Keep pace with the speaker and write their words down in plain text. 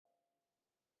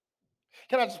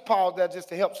Can I just pause there just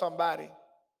to help somebody?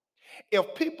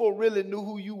 If people really knew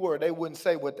who you were, they wouldn't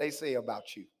say what they say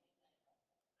about you.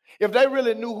 If they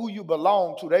really knew who you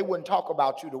belonged to, they wouldn't talk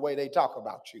about you the way they talk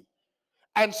about you.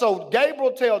 And so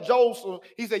Gabriel tells Joseph,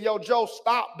 he said, yo, Joe,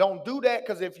 stop. Don't do that,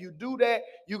 because if you do that,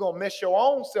 you're going to mess your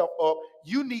own self up.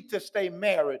 You need to stay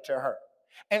married to her.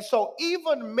 And so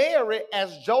even Mary,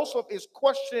 as Joseph is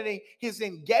questioning his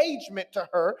engagement to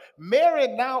her, Mary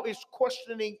now is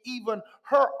questioning even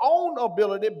her own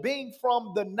ability, being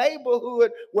from the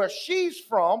neighborhood where she's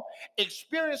from,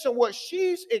 experiencing what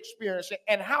she's experiencing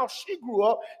and how she grew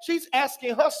up. She's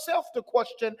asking herself the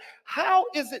question, how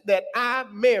is it that I,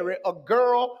 Mary, a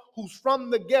girl who's from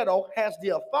the ghetto, has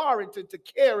the authority to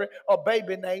carry a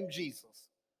baby named Jesus?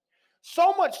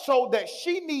 So much so that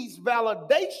she needs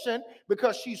validation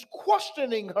because she's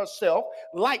questioning herself,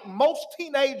 like most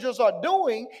teenagers are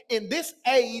doing in this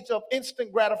age of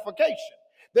instant gratification.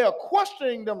 They're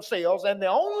questioning themselves, and the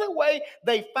only way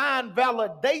they find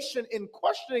validation in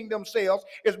questioning themselves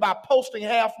is by posting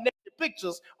half-naked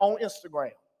pictures on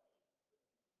Instagram,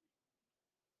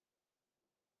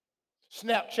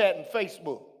 Snapchat, and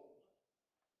Facebook,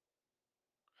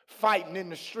 fighting in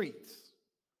the streets,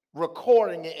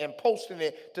 recording it and posting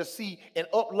it to see, and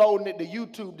uploading it to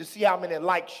YouTube to see how many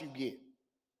likes you get.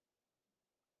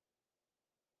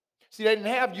 See, they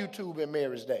didn't have YouTube in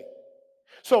Mary's day.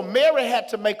 So Mary had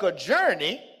to make a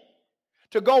journey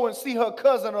to go and see her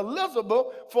cousin Elizabeth,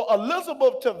 for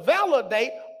Elizabeth to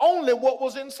validate only what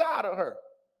was inside of her.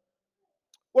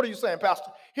 What are you saying,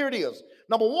 Pastor? Here it is.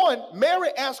 Number one, Mary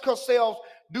asked herself,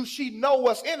 do she know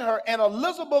what's in her? And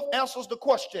Elizabeth answers the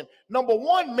question. Number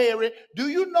one, Mary, do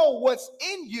you know what's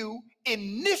in you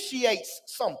initiates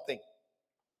something?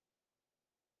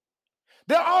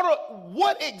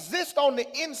 What exists on the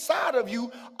inside of you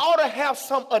ought to have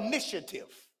some initiative.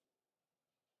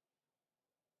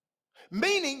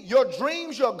 Meaning your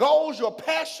dreams, your goals, your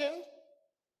passion,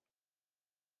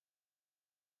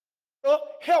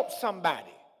 help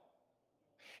somebody.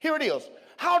 Here it is.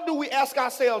 How do we ask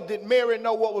ourselves, did Mary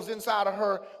know what was inside of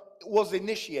her was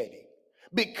initiating?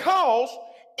 Because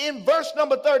in verse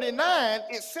number 39,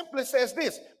 it simply says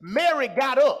this: Mary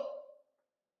got up.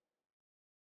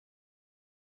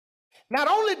 Not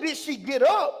only did she get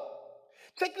up,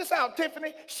 check this out,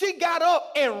 Tiffany, she got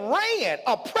up and ran,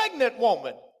 a pregnant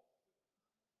woman.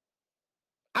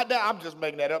 I'm just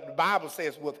making that up. The Bible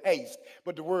says with haste,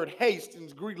 but the word haste in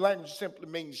the Greek language simply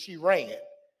means she ran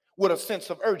with a sense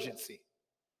of urgency.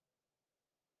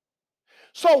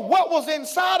 So what was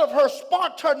inside of her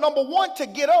sparked her, number one, to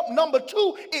get up. Number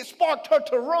two, it sparked her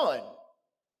to run.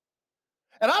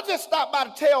 And I just stopped by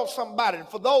to tell somebody,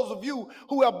 for those of you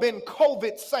who have been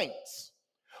COVID saints,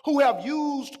 who have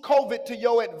used COVID to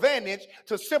your advantage,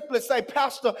 to simply say,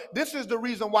 Pastor, this is the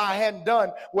reason why I hadn't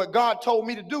done what God told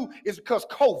me to do, is because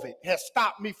COVID has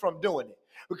stopped me from doing it.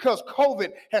 Because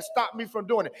COVID has stopped me from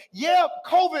doing it. Yeah,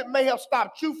 COVID may have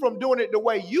stopped you from doing it the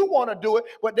way you want to do it,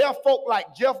 but there are folk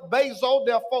like Jeff Bezos,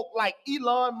 there are folk like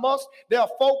Elon Musk, there are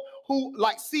folk who,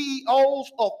 like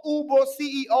CEOs of Uber,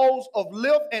 CEOs of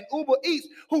Lyft and Uber Eats,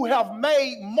 who have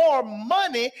made more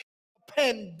money in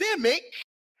the pandemic.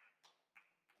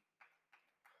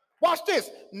 Watch this.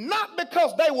 Not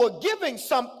because they were getting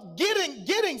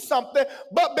something,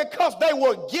 but because they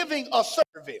were giving a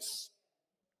service.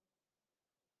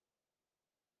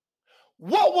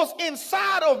 What was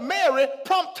inside of Mary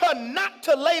prompted her not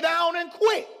to lay down and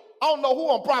quit. I don't know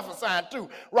who I'm prophesying to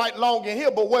right long in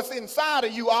here, but what's inside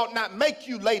of you ought not make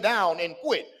you lay down and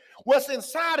quit. What's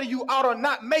inside of you ought to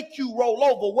not make you roll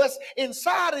over. What's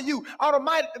inside of you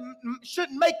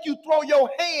shouldn't make you throw your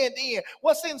hand in.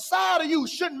 What's inside of you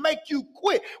shouldn't make you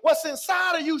quit. What's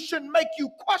inside of you shouldn't make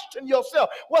you question yourself.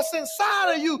 What's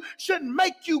inside of you shouldn't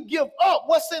make you give up.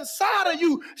 What's inside of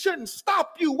you shouldn't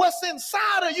stop you. What's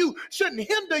inside of you shouldn't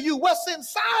hinder you. What's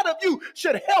inside of you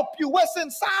should help you. What's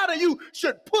inside of you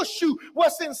should push you.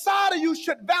 What's inside of you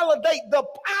should validate the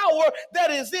power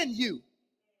that is in you.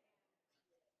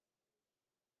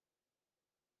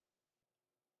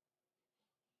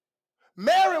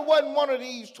 Mary wasn't one of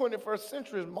these 21st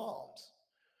century moms.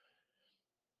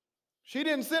 She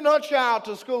didn't send her child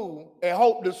to school and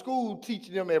hope the school teach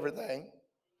them everything.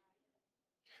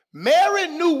 Mary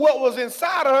knew what was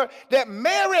inside of her, that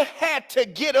Mary had to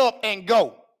get up and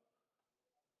go.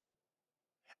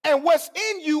 And what's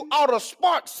in you ought to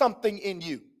spark something in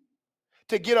you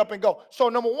to get up and go. So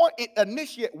number one,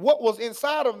 what was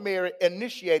inside of Mary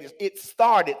initiated. It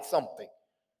started something.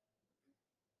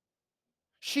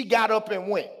 She got up and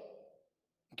went.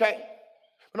 Okay?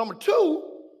 But number two,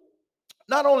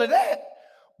 not only that,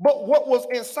 but what was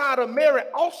inside of Mary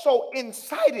also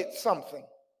incited something.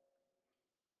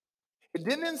 It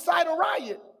didn't incite a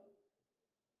riot,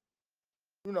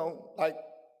 like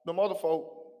the other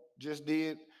folk just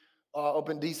did up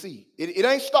in D.C. It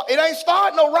ain't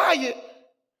start no riot.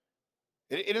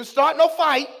 It didn't start no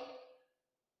fight.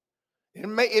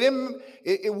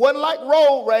 It wasn't like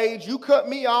road rage. You cut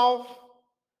me off,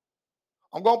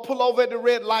 I'm gonna pull over at the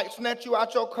red light, snatch you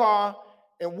out your car,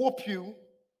 and whoop you,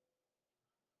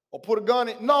 or put a gun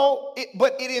in. No,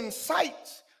 but it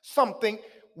incites something.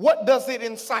 What does it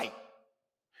incite?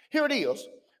 Here it is.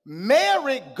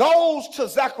 Mary goes to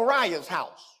Zechariah's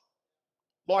house.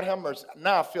 Lord have mercy.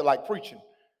 Now I feel like preaching.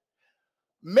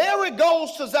 Mary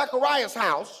goes to Zechariah's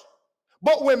house,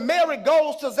 but when Mary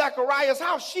goes to Zechariah's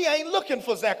house, she ain't looking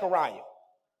for Zechariah.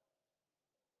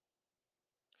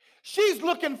 She's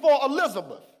looking for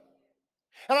Elizabeth.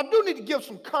 And I do need to give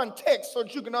some context so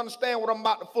that you can understand what I'm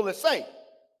about to fully say.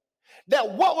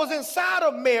 That what was inside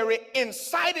of Mary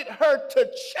incited her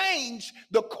to change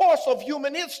the course of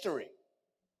human history.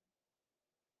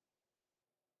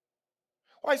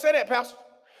 Why you say that, Pastor?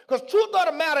 Because truth of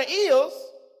the matter is,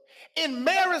 in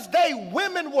Mary's day,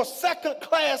 women were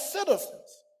second-class citizens.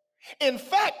 In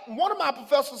fact, one of my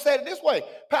professors said it this way,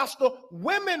 Pastor,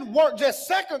 women weren't just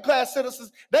second-class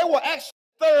citizens, they were actually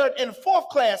third and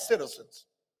fourth-class citizens.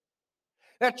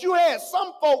 That you had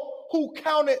some folk who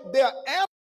counted their animals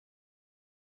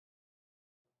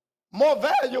more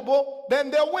valuable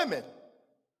than their women.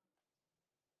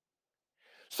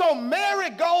 So Mary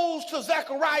goes to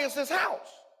Zacharias' house,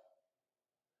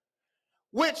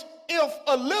 which if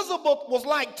Elizabeth was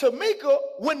like Tamika,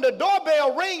 when the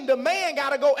doorbell rings, the man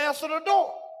got to go answer the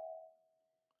door.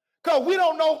 Because we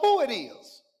don't know who it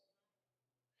is.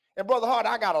 And Brother Hart,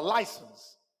 I got a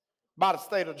license by the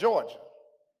state of Georgia.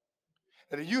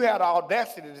 That if you had the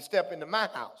audacity to step into my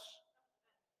house,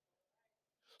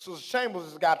 Sister Chambers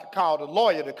has got to call the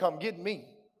lawyer to come get me,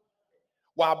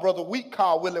 while Brother Wheat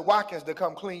called Willie Watkins to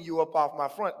come clean you up off my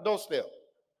front doorstep.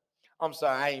 I'm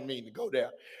sorry, I ain't mean to go there.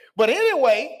 But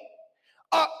anyway,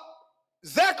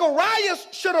 Zacharias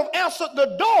should have answered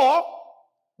the door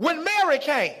when Mary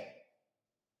came.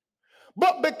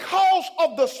 But because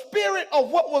of the spirit of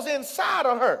what was inside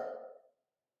of her,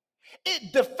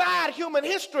 it defied human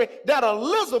history that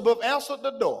Elizabeth answered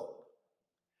the door.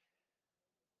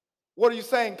 What are you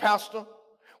saying, Pastor?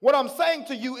 What I'm saying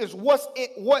to you is what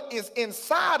is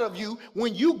inside of you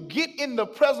when you get in the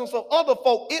presence of other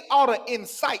folk, it ought to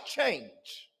incite change.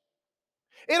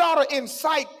 It ought to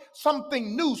incite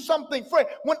something new, something fresh.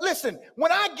 When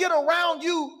I get around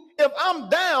you, if I'm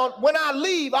down, when I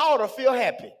leave, I ought to feel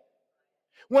happy.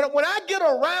 When I get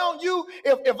around you,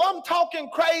 if I'm talking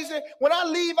crazy, when I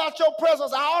leave out your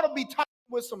presence, I ought to be talking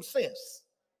with some sense.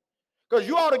 Because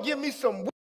you ought to give me some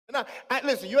wisdom.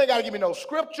 Listen, you ain't got to give me no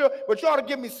scripture, but you ought to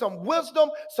give me some wisdom,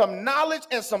 some knowledge,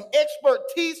 and some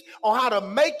expertise on how to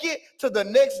make it to the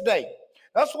next day.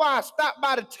 That's why I stopped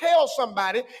by to tell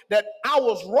somebody that I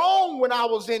was wrong when I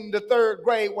was in the third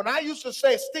grade. When I used to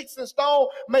say sticks and stones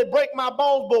may break my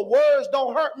bones, but words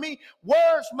don't hurt me.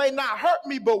 Words may not hurt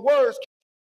me, but words can.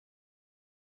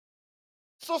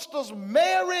 Sisters,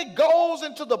 Mary goes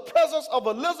into the presence of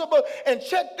Elizabeth, and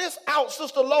check this out,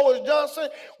 Sister Lois Johnson.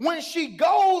 When she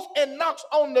goes and knocks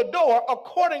on the door,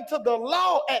 according to the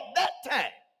law at that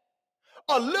time,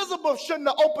 Elizabeth shouldn't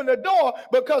have opened the door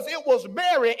because it was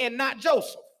Mary and not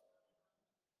Joseph.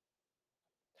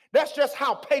 That's just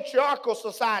how patriarchal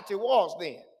society was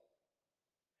then.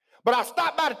 But I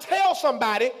stopped by to tell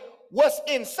somebody what's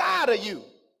inside of you.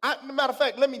 Matter of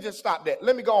fact, let me just stop that.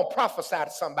 Let me go and prophesy to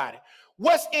somebody.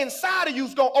 What's inside of you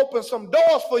is going to open some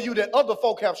doors for you that other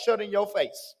folk have shut in your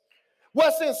face.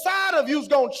 What's inside of you is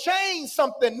going to change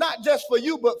something, not just for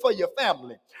you, but for your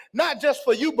family. Not just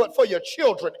for you, but for your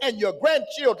children and your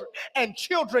grandchildren and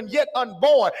children yet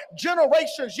unborn.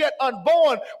 Generations yet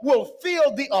unborn will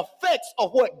feel the effects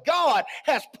of what God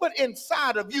has put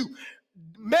inside of you.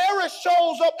 Mary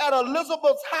shows up at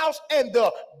Elizabeth's house and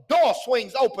the door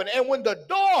swings open. And when the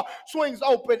door swings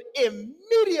open,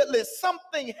 immediately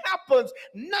something happens,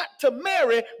 not to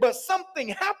Mary, but something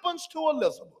happens to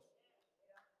Elizabeth.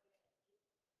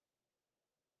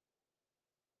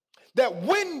 That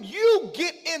when you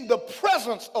get in the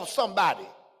presence of somebody,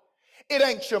 it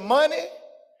ain't your money,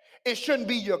 it shouldn't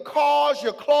be your cars,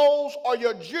 your clothes, or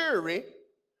your jewelry,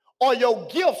 or your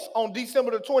gifts on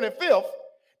December the 25th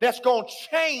that's going to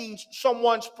change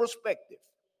someone's perspective.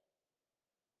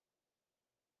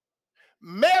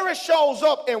 Mary shows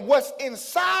up, and what's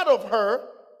inside of her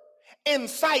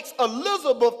incites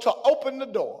Elizabeth to open the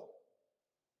door.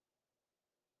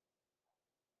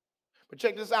 But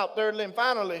check this out, thirdly and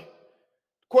finally.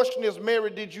 The question is,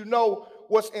 Mary, did you know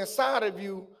what's inside of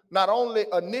you not only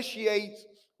initiates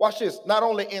Watch this. Not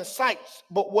only incites,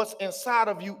 but what's inside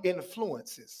of you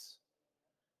influences.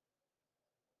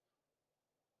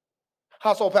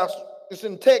 How so, Pastor? It's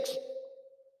in text.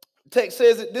 The text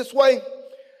says it this way.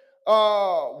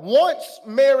 Once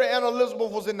Mary and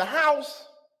Elizabeth was in the house,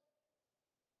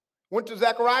 went to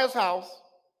Zachariah's house.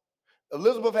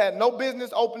 Elizabeth had no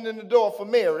business opening the door for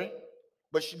Mary,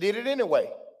 but she did it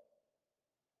anyway.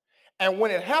 And when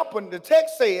it happened, the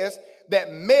text says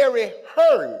that Mary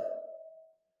heard.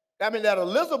 That means that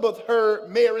Elizabeth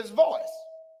heard Mary's voice.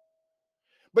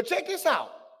 But check this out.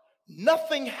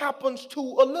 Nothing happens to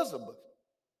Elizabeth.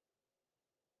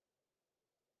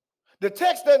 The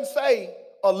text doesn't say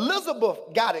Elizabeth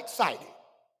got excited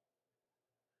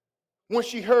when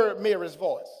she heard Mary's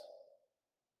voice.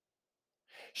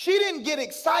 She didn't get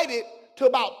excited to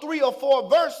about 3 or 4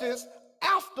 verses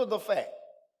after the fact.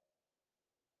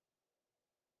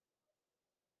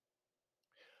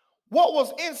 What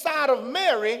was inside of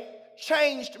Mary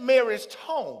changed Mary's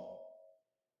tone.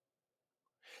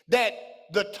 That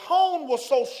the tone was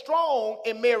so strong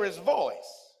in Mary's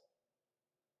voice.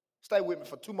 Stay with me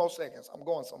for 2 more seconds. I'm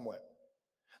going somewhere.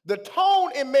 The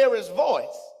tone in Mary's voice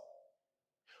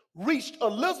reached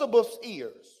Elizabeth's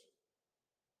ears.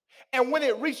 And when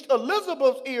it reached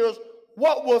Elizabeth's ears,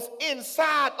 what was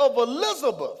inside of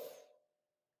Elizabeth,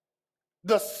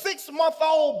 the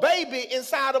 6-month-old baby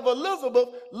inside of Elizabeth,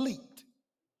 leaped.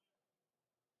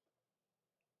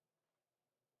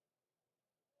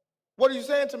 What are you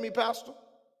saying to me, Pastor?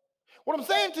 What I'm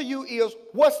saying to you is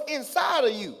what's inside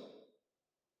of you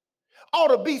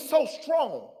ought to be so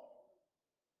strong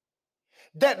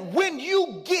that when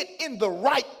you get in the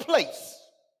right place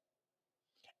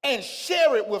and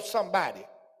share it with somebody,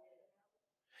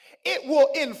 it will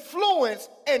influence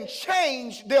and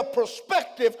change their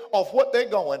perspective of what they're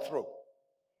going through.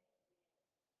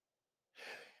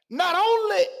 Not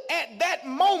only at that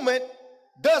moment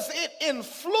does it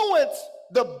influence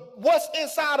what's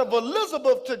inside of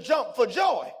Elizabeth to jump for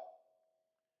joy,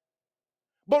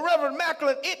 but Reverend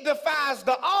Macklin, it defies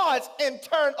the odds and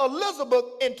turn Elizabeth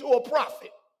into a prophet.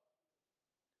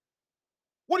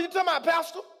 What are you talking about,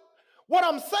 Pastor? What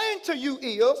I'm saying to you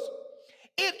is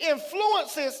it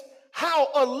influences how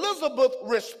Elizabeth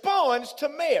responds to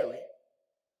Mary.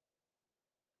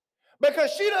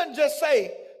 Because she doesn't just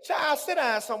say, child, sit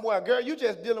down somewhere, girl. You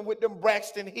just dealing with them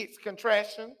Braxton Hicks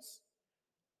contractions.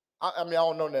 I mean, I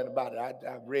don't know nothing about it.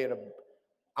 I've read,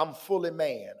 I'm fully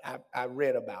man. I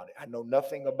read about it. I know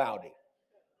nothing about it.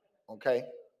 Okay?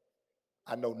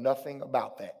 I know nothing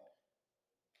about that.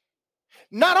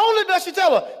 Not only does she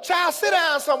tell her, child, sit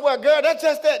down somewhere, girl. That's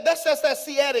just that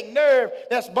sciatic nerve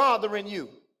that's bothering you.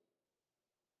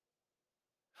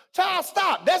 Child,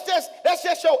 stop. That's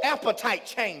just your appetite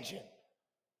changing.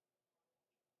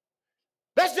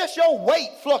 That's just your weight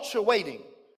fluctuating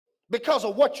because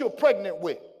of what you're pregnant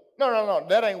with. No.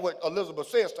 That ain't what Elizabeth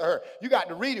says to her. You got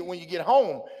to read it when you get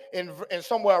home in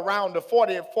somewhere around the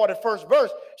 40th, 41st verse.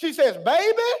 She says,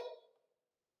 baby,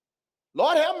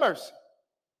 Lord have mercy.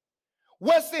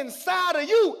 What's inside of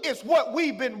you is what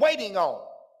we've been waiting on.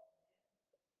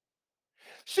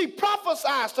 She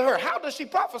prophesies to her. How does she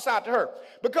prophesy to her?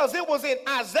 Because it was in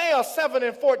Isaiah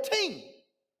 7:14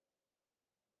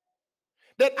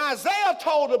 that Isaiah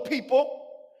told the people,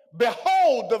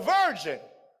 behold, the virgin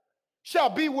shall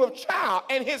be with child,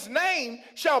 and his name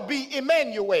shall be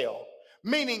Emmanuel,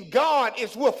 meaning God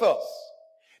is with us.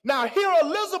 Now here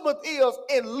Elizabeth is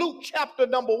in Luke chapter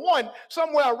number 1,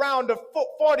 somewhere around the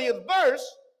 40th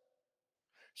verse.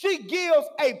 She gives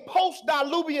a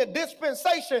post-diluvian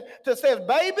dispensation to say,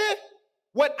 baby,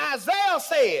 what Isaiah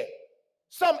said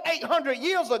some 800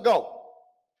 years ago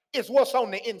is what's on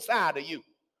the inside of you.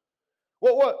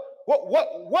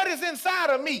 What is inside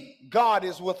of me? God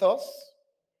is with us.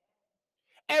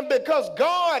 And because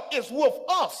God is with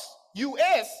us,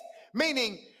 U.S.,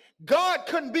 meaning God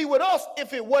couldn't be with us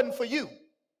if it wasn't for you.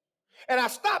 And I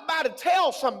stopped by to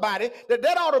tell somebody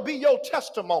that ought to be your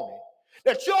testimony.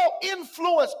 That your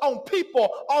influence on people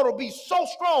ought to be so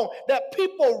strong that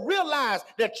people realize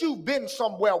that you've been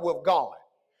somewhere with God.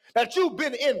 That you've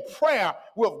been in prayer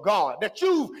with God. That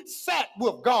you've sat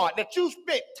with God. That you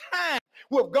spent time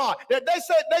with God. That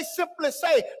they simply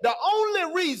say, the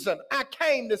only reason I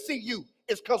came to see you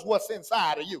is because what's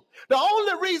inside of you. The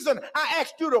only reason I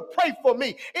asked you to pray for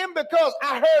me isn't because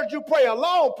I heard you pray a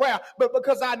long prayer, but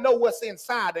because I know what's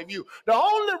inside of you. The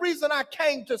only reason I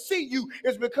came to see you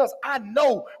is because I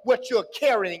know what you're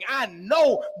carrying. I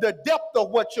know the depth of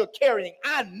what you're carrying.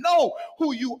 I know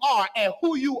who you are, and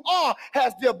who you are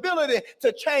has the ability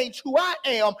to change who I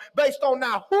am based on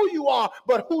not who you are,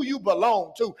 but who you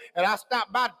belong to. And I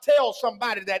stopped by to tell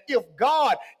somebody that if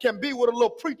God can be with a little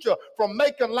preacher from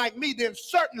Macon like me, then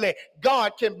certainly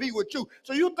God can be with you.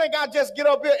 So you think I just get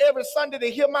up here every Sunday to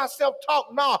hear myself talk?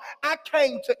 No, I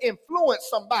came to influence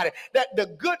somebody, that the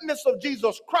goodness of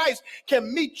Jesus Christ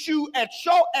can meet you at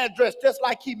your address just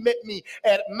like he met me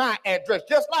at my address.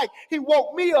 Just like he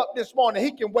woke me up this morning,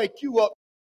 he can wake you up.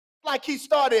 Like he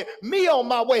started me on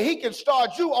my way, he can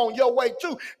start you on your way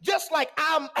too. Just like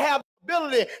I have the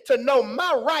ability to know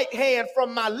my right hand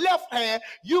from my left hand,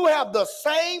 you have the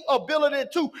same ability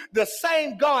too. The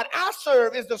same God I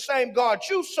serve is the same God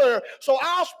you serve. So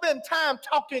I'll spend time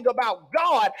talking about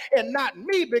God and not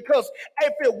me, because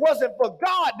if it wasn't for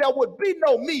God, there would be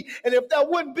no me. And if there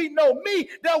wouldn't be no me,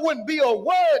 there wouldn't be a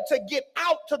word to get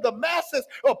out to the masses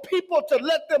of people to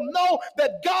let them know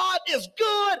that God is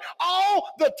good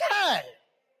all the time.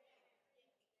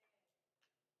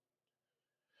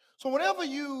 So whenever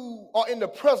you are in the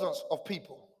presence of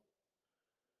people,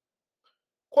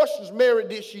 questions: Mary,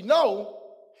 did she know?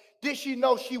 Did she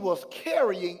know she was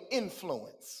carrying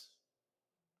influence?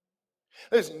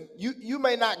 Listen, you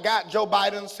may not got Joe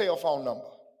Biden's cell phone number.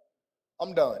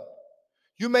 I'm done.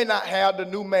 You may not have the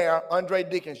new mayor, Andre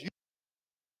Dickens.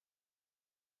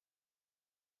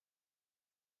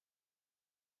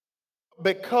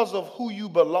 Because of who you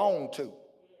belong to,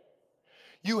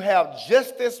 you have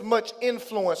just as much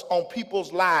influence on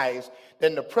people's lives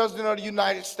than the president of the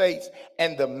United States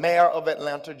and the mayor of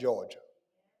Atlanta, Georgia.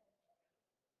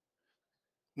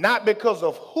 Not because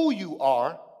of who you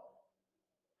are.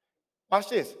 Watch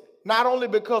this. Not only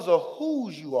because of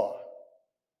whose you are,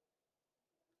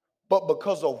 but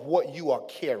because of what you are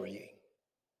carrying.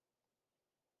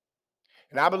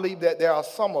 And I believe that there are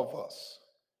some of us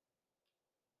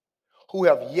who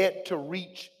have yet to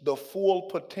reach the full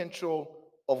potential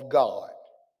of God.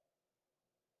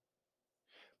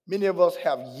 Many of us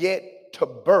have yet to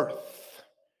birth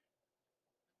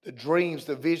the dreams,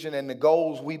 the vision, and the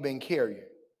goals we've been carrying,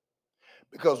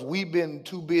 because we've been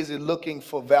too busy looking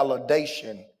for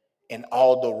validation in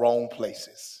all the wrong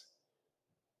places.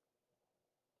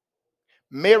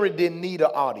 Mary didn't need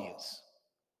an audience.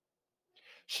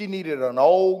 She needed an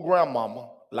old grandmama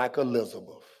like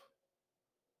Elizabeth.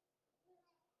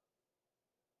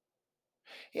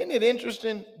 Isn't it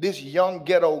interesting? This young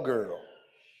ghetto girl,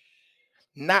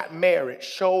 not married,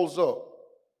 shows up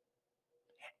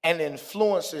and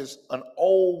influences an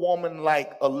old woman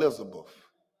like Elizabeth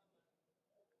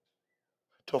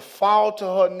to fall to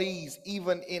her knees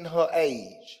even in her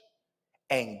age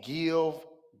and give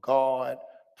God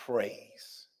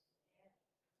praise.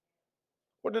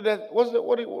 What did that,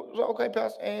 okay,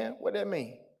 Pastor Ann, what did that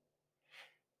mean?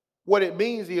 What it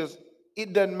means is,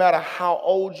 it doesn't matter how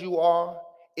old you are,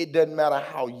 it doesn't matter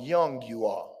how young you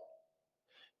are.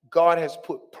 God has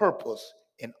put purpose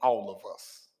in all of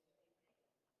us.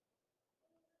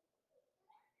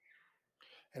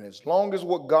 And as long as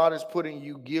what God has put in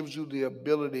you gives you the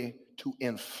ability to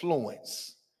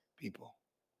influence people,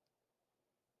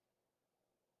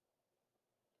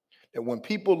 that when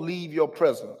people leave your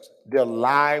presence, their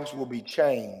lives will be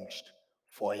changed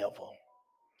forever.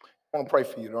 I want to pray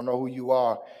for you. I don't know who you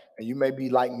are, and you may be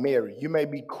like Mary. You may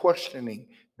be questioning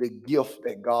the gift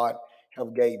that God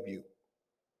have gave you.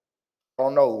 I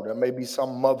don't know. There may be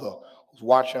some mother who's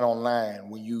watching online.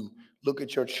 When you look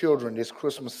at your children this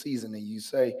Christmas season and you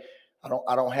say,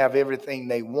 I don't have everything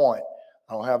they want.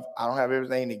 I don't have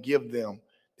everything to give them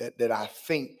that I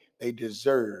think they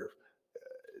deserve.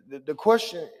 The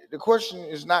question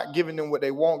is not giving them what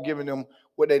they want, giving them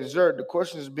what they deserve. The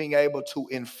question is being able to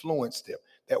influence them,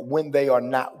 that when they are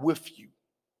not with you,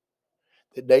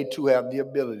 that they too have the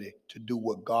ability to do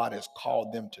what God has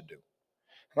called them to do.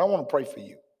 And I want to pray for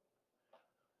you.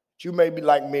 You may be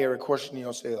like Mary, questioning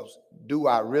yourselves, do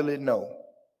I really know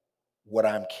what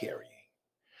I'm carrying?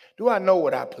 Do I know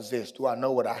what I possess? Do I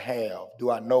know what I have?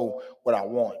 Do I know what I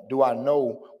want? Do I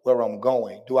know where I'm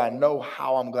going? Do I know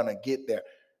how I'm going to get there?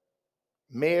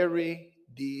 Mary,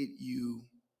 did you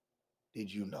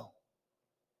know?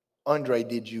 Andre,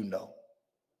 did you know?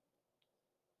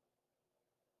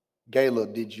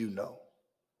 Gayla, did you know?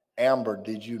 Amber,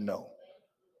 did you know?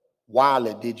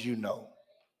 Wiley, did you know?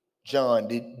 John,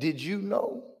 did you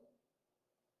know?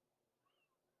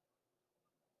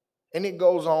 And it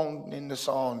goes on in the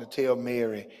song to tell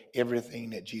Mary everything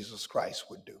that Jesus Christ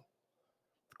would do.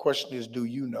 The question is, do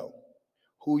you know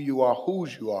who you are,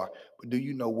 whose you are, but do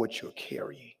you know what you're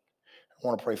carrying? I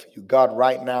want to pray for you. God,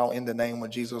 right now, in the name of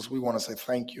Jesus, we want to say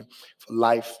thank you for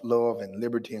life, love, and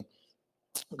liberty.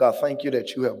 God, thank you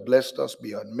that you have blessed us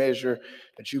beyond measure,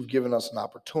 that you've given us an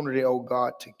opportunity, oh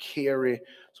God, to carry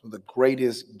some of the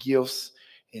greatest gifts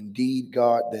indeed,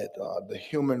 God, that the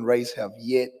human race have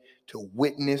yet to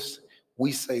witness.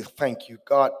 We say thank you.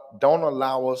 God, don't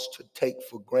allow us to take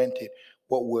for granted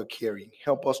what we're carrying.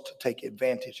 Help us to take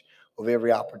advantage of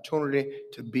every opportunity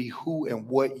to be who and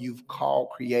what you've called,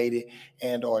 created,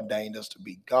 and ordained us to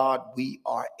be. God, we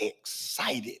are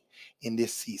excited in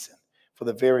this season for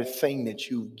the very thing that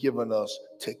you've given us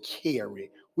to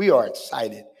carry. We are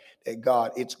excited that,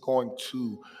 God, it's going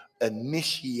to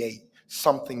initiate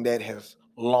something that has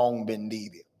long been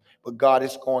needed. But God,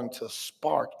 it's going to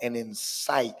spark and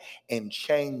incite and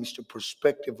change the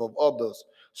perspective of others.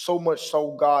 So much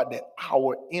so, God, that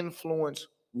our influence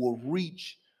will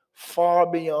reach far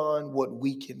beyond what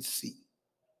we can see.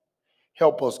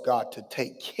 Help us, God, to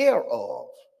take care of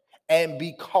and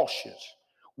be cautious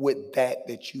with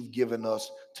that you've given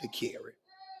us to carry.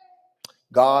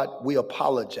 God, we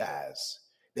apologize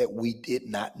that we did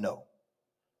not know,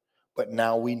 but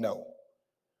now we know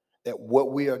that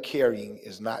what we are carrying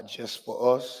is not just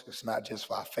for us, it's not just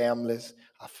for our families,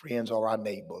 our friends, or our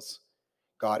neighbors.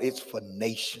 God, it's for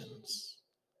nations,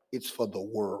 it's for the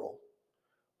world.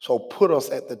 So put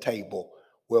us at the table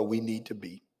where we need to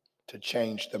be to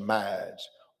change the minds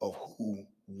of who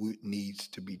needs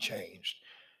to be changed.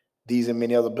 These and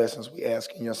many other blessings we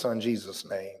ask in your son Jesus'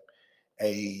 name.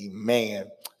 Amen.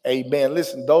 Amen.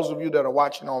 Listen, those of you that are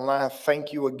watching online,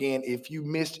 thank you again. If you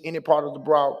missed any part of the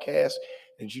broadcast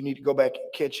and you need to go back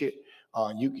and catch it,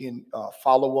 you can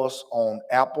follow us on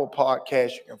Apple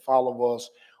Podcasts. You can follow us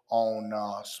on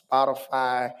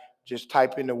Spotify. Just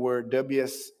type in the word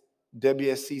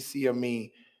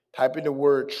WSCC, type in the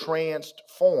word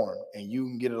transform, and you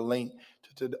can get a link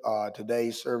to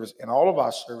today's service and all of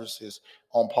our services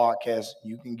on podcast.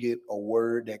 You can get a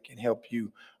word that can help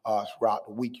you throughout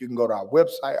the week. You can go to our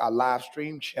website, our live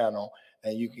stream channel,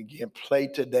 and you can play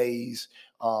today's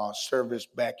service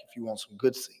back if you want some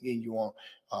good singing, you want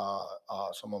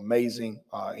some amazing,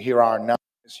 hear our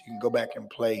announcements. You can go back and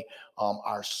play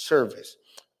our service.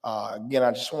 Again,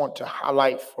 I just want to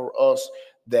highlight for us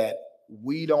that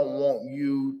we don't want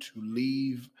you to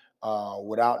leave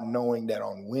without knowing that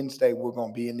on Wednesday we're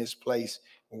going to be in this place.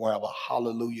 We're going to have a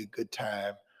hallelujah good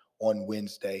time on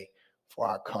Wednesday for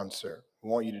our concert. We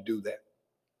want you to do that.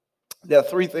 There are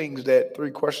three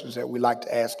questions that we like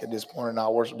to ask at this point in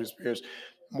our worship experience.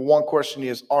 One question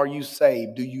is, are you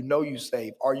saved? Do you know you're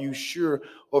saved? Are you sure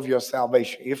of your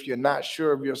salvation? If you're not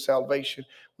sure of your salvation,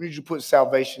 we need you to put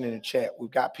salvation in the chat.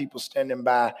 We've got people standing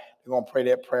by. They're going to pray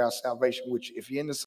that prayer of salvation, which if you're in the